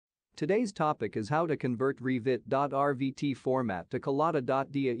Today's topic is how to convert Revit.rvt format to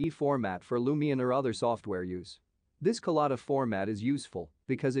Collada.dae format for Lumion or other software use. This Collada format is useful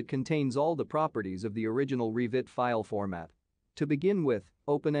because it contains all the properties of the original Revit file format. To begin with,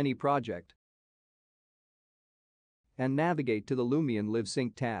 open any project and navigate to the Lumion Live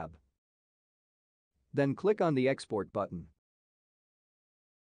Sync tab. Then click on the Export button.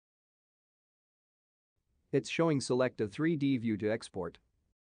 It's showing select a 3D view to export.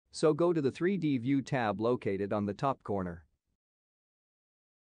 So go to the 3D View tab located on the top corner.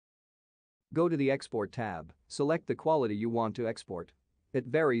 Go to the Export tab, select the quality you want to export. It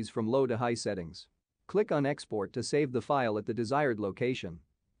varies from low to high settings. Click on Export to save the file at the desired location.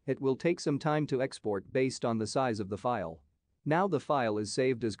 It will take some time to export based on the size of the file. Now the file is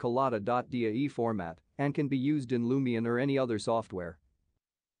saved as Collada.dae format and can be used in Lumion or any other software.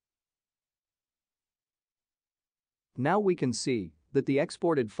 Now we can see that the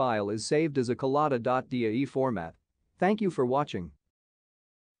exported file is saved as a Collada.dae format. Thank you for watching.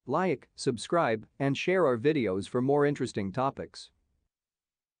 Like, subscribe, and share our videos for more interesting topics.